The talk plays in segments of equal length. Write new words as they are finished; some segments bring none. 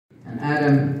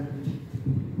Adam,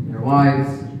 their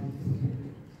wives,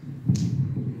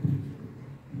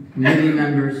 community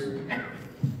members.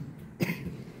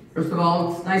 First of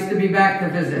all, it's nice to be back to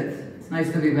visit. It's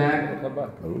nice to be back.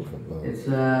 It's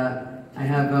I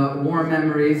have warm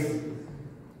memories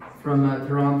from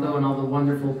Toronto and all the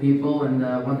wonderful people and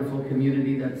the wonderful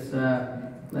community that's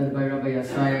led by Rabbi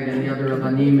Yasayag and the other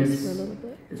Rabbanim.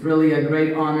 It's really a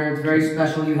great honor. It's very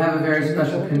special. You have a very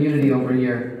special community over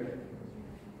here,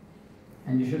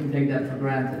 and you shouldn't take that for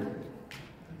granted.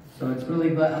 So it's really,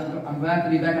 I'm glad to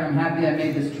be back, and I'm happy I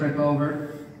made this trip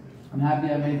over. I'm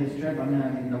happy I made this trip. I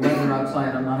mean, the weather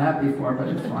outside I'm not happy for, but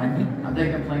it's fine. I'll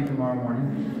take a plane tomorrow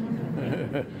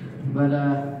morning. But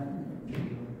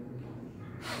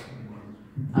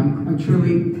I'm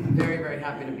truly very, very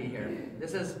happy to be here.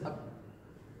 This is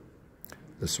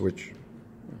the switch.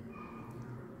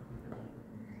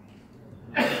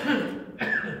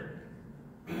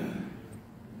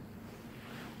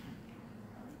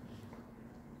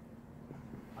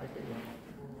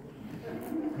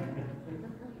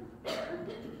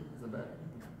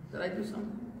 Did I do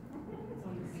something?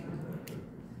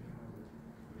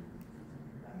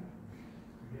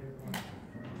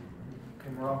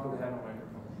 In Morocco, they have a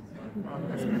microphone.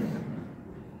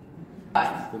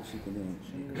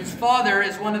 His father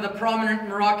is one of the prominent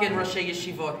Moroccan Rosh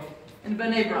Yeshivot in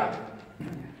Bnei Brak.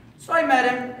 So I met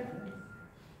him,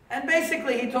 and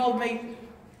basically he told me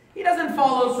he doesn't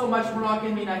follow so much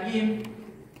Moroccan minhagim.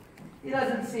 He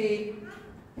doesn't see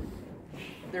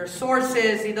their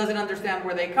sources. He doesn't understand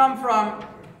where they come from.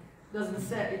 He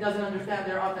doesn't understand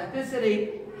their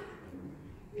authenticity.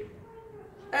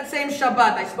 That same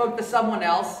Shabbat, I spoke to someone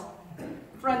else,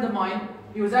 a friend of mine.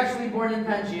 He was actually born in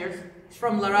Tangiers. He's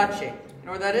from Larache. You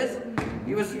know where that is?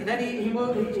 He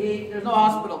moved. There's no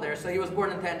hospital there, so he was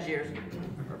born in Tangiers,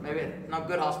 or maybe not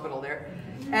good hospital there.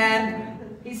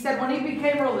 And he said when he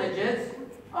became religious,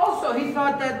 also he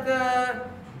thought that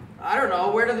I don't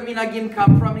know, where did the minhagim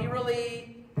come from? He really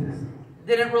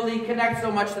didn't really connect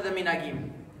so much to the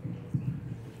minhagim.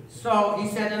 So he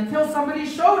said until somebody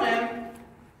showed him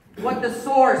what the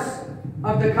source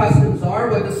of the customs are,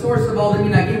 what the source of all the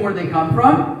minhagim, where they come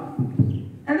from.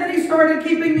 And then he started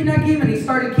keeping minhagim, and he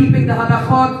started keeping the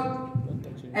halachot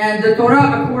and the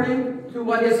Torah according to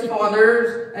what his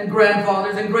fathers and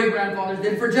grandfathers and great-grandfathers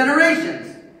did for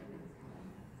generations.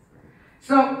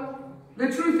 So the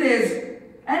truth is,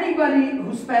 anybody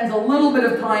who spends a little bit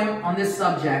of time on this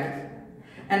subject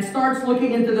and starts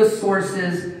looking into the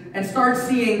sources and starts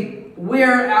seeing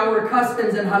where our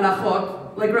customs and halachot,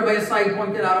 like Rabbi Yasai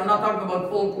pointed out, I'm not talking about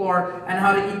folklore and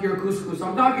how to eat your couscous.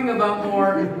 I'm talking about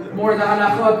more the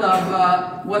halachot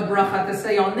of what bracha to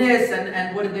say on this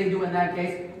and what did they do in that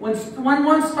case. When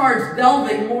one starts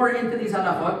delving more into these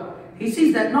halachot, he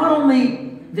sees that not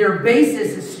only their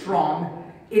basis is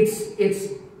strong, it's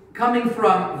coming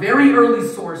from very early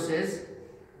sources,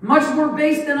 much more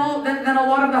based than a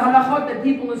lot of the halachot that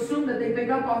people assume that they pick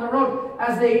up on the road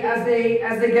as they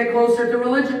get closer to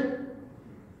religion.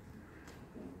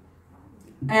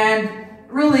 And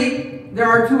really, there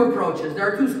are two approaches.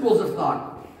 There are two schools of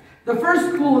thought. The first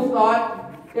school of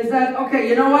thought is that, okay,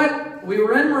 you know what? We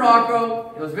were in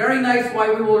Morocco. It was very nice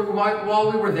while we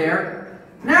were there.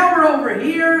 Now we're over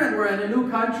here and we're in a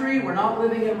new country. We're not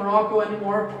living in Morocco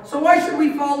anymore. So why should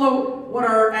we follow what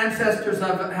our ancestors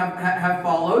have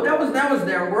followed? That was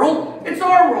their world. It's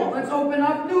our world. Let's open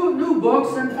up new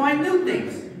books and find new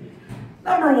things.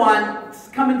 Number one, it's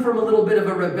coming from a little bit of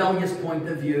a rebellious point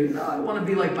of view. You know, I want to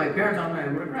be like my parents, I want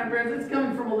to be like my grandparents. It's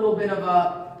coming from a little bit of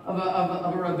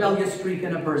a rebellious streak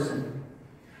in a person.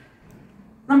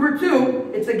 Number two,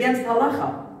 it's against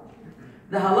halacha.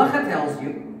 The halacha tells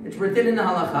you, it's written in the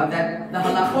halacha, that the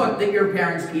halachot that your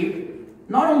parents keep,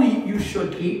 not only you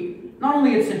should keep, not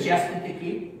only it's suggested to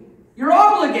keep, you're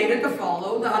obligated to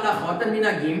follow the halachot and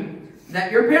minhagim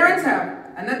that your parents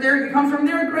have, and that it comes from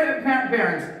their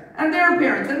parents. And their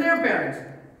parents, and their parents.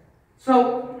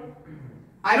 So,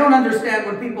 I don't understand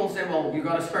when people say, well, you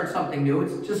got to start something new.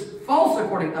 It's just false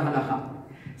according to halakha.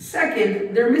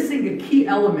 Second, they're missing a key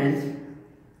element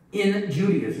in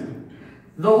Judaism.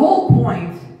 The whole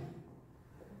point,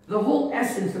 the whole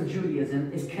essence of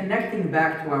Judaism is connecting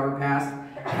back to our past,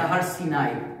 to Har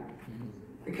Sinai.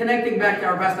 Connecting back to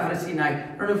our past, to Har Sinai.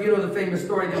 I don't know if you know the famous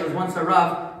story. There was once a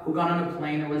Rav who got on a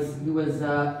plane.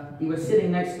 He was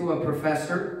sitting next to a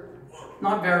professor.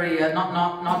 Not very, I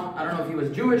don't know if he was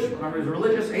Jewish, or he was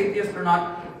religious, atheist or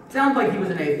not. It sounds like he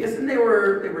was an atheist, and they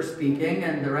were speaking,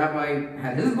 and the rabbi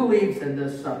had his beliefs, and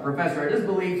this professor had his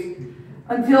beliefs,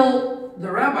 until the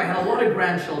rabbi had a lot of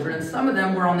grandchildren, and some of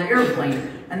them were on the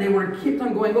airplane, and they kept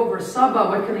on going over, Saba,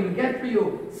 what can we get for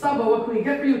you? Saba, what can we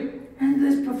get for you? And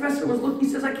this professor was looking, he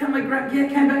says, I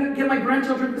can't get my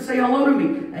grandchildren to say hello to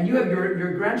me. And you have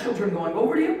your grandchildren going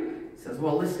over to you? He says,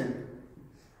 well, listen,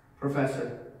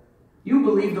 professor, you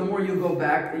believe the more you go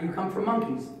back that you come from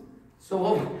monkeys.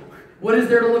 So what is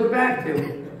there to look back to?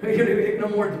 Are you going to no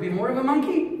more to be more of a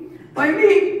monkey? By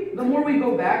me, the more we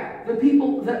go back, the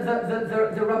people, the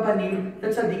Rabbanim, the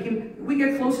Tzaddikim, we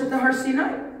get closer to Har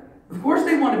Sinai. Of course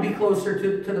they want to be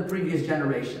closer to the previous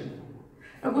generation.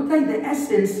 I will tell you, the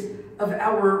essence of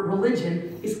our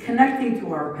religion is connecting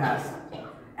to our past.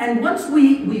 And once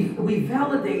we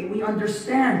validate, we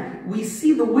understand, we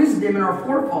see the wisdom in our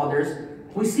forefathers,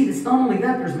 we see it's not only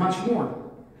that, there's much more.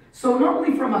 So not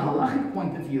only from a halachic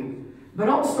point of view, but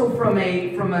also from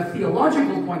a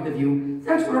theological point of view,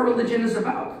 that's what our religion is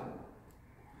about.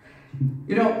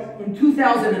 You know, in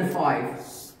 2005,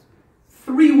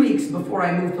 3 weeks before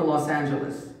I moved to Los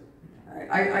Angeles,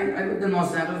 I lived in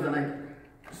Los Angeles,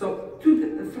 so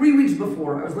 3 weeks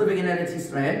before, I was living in Eretz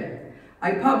Israel,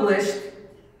 I published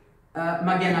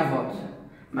Magen Avot.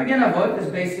 Magen Avot is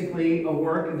basically a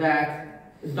work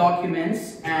that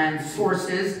documents and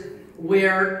sources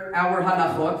where our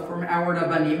halachot, from our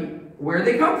rabbanim, where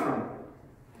they come from.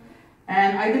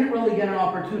 And I didn't really get an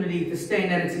opportunity to stay in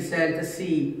Eretz Israel to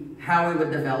see how it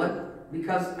would develop,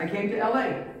 because I came to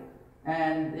LA.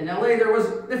 And in LA there was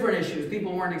different issues.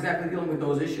 People weren't exactly dealing with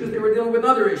those issues, they were dealing with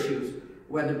other issues.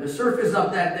 Whether the surf is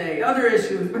up that day, other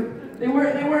issues, but they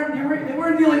weren't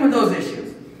dealing with those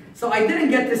issues. So I didn't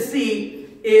get to see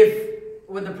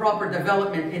with the proper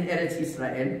development in Eretz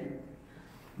Israel,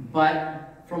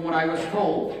 but from what I was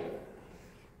told,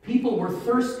 people were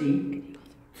thirsty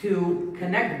to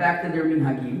connect back to their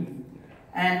minhagim.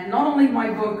 And not only my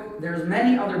book, there's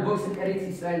many other books in Eretz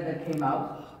Israel that came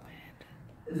out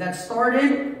that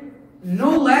started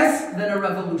no less than a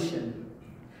revolution.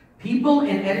 People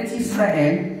in Eretz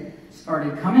Israel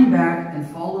started coming back and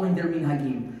following their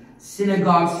minhagim.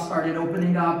 Synagogues started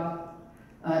opening up,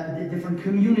 the different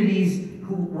communities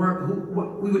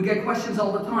we would get questions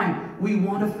all the time. We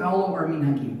want to follow our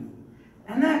minhagim.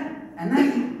 And that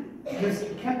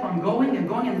just kept on going and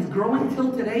going, and it's growing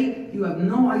till today. You have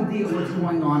no idea what's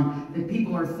going on, that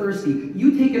people are thirsty.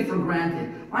 You take it for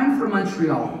granted. I'm from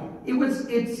Montreal.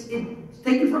 It's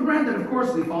taken for granted. Of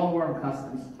course, we follow our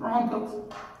customs. Toronto,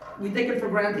 we take it for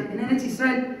granted. And then it's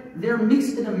said they're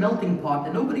mixed in a melting pot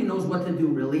and nobody knows what to do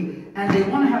really, and they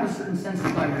want to have a certain sense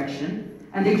of direction,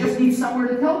 and they just need somewhere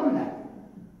to tell them that.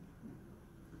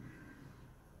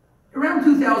 Around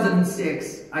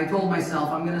 2006, I told myself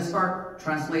I'm going to start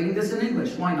translating this in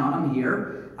English. Why not? I'm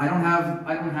here. I don't have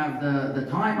the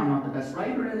time. I'm not the best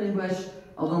writer in English,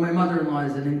 although my mother-in-law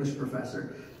is an English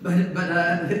professor. But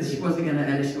she wasn't going to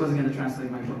edit. She wasn't going to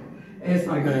translate my book. It's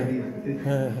not a good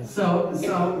idea. So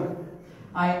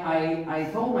I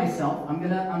told myself I'm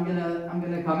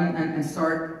gonna come in and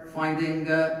start finding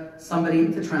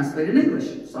somebody to translate in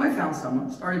English. So I found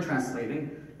someone, started translating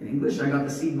in English. I got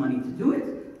the seed money to do it.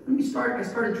 I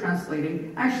started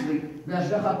translating. Actually,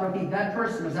 that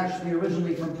person was actually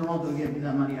originally from Toronto. Who gave me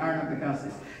that money,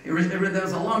 it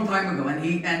was a long time ago,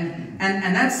 and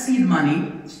that seed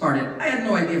money started. I had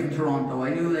no idea from Toronto.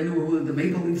 I knew who the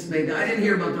Maple Leafs made. I didn't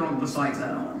hear about Toronto besides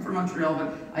that. I'm from Montreal,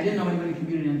 but I didn't know anybody in the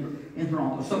community in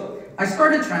Toronto. So I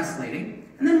started translating,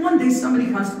 and then one day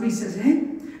somebody comes to me and says, "Hey,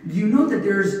 do you know that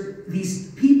there's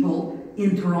these people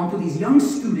in Toronto, these young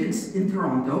students in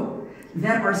Toronto,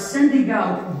 that are sending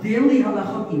out daily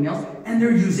halachot emails, and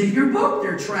they're using your book.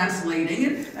 They're translating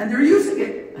it, and they're using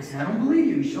it." I said, "I don't believe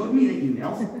you." He showed me the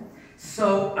emails.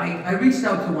 So I reached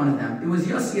out to one of them. It was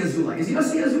Yossi Azulay. Is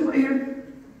Yossi Azulay here?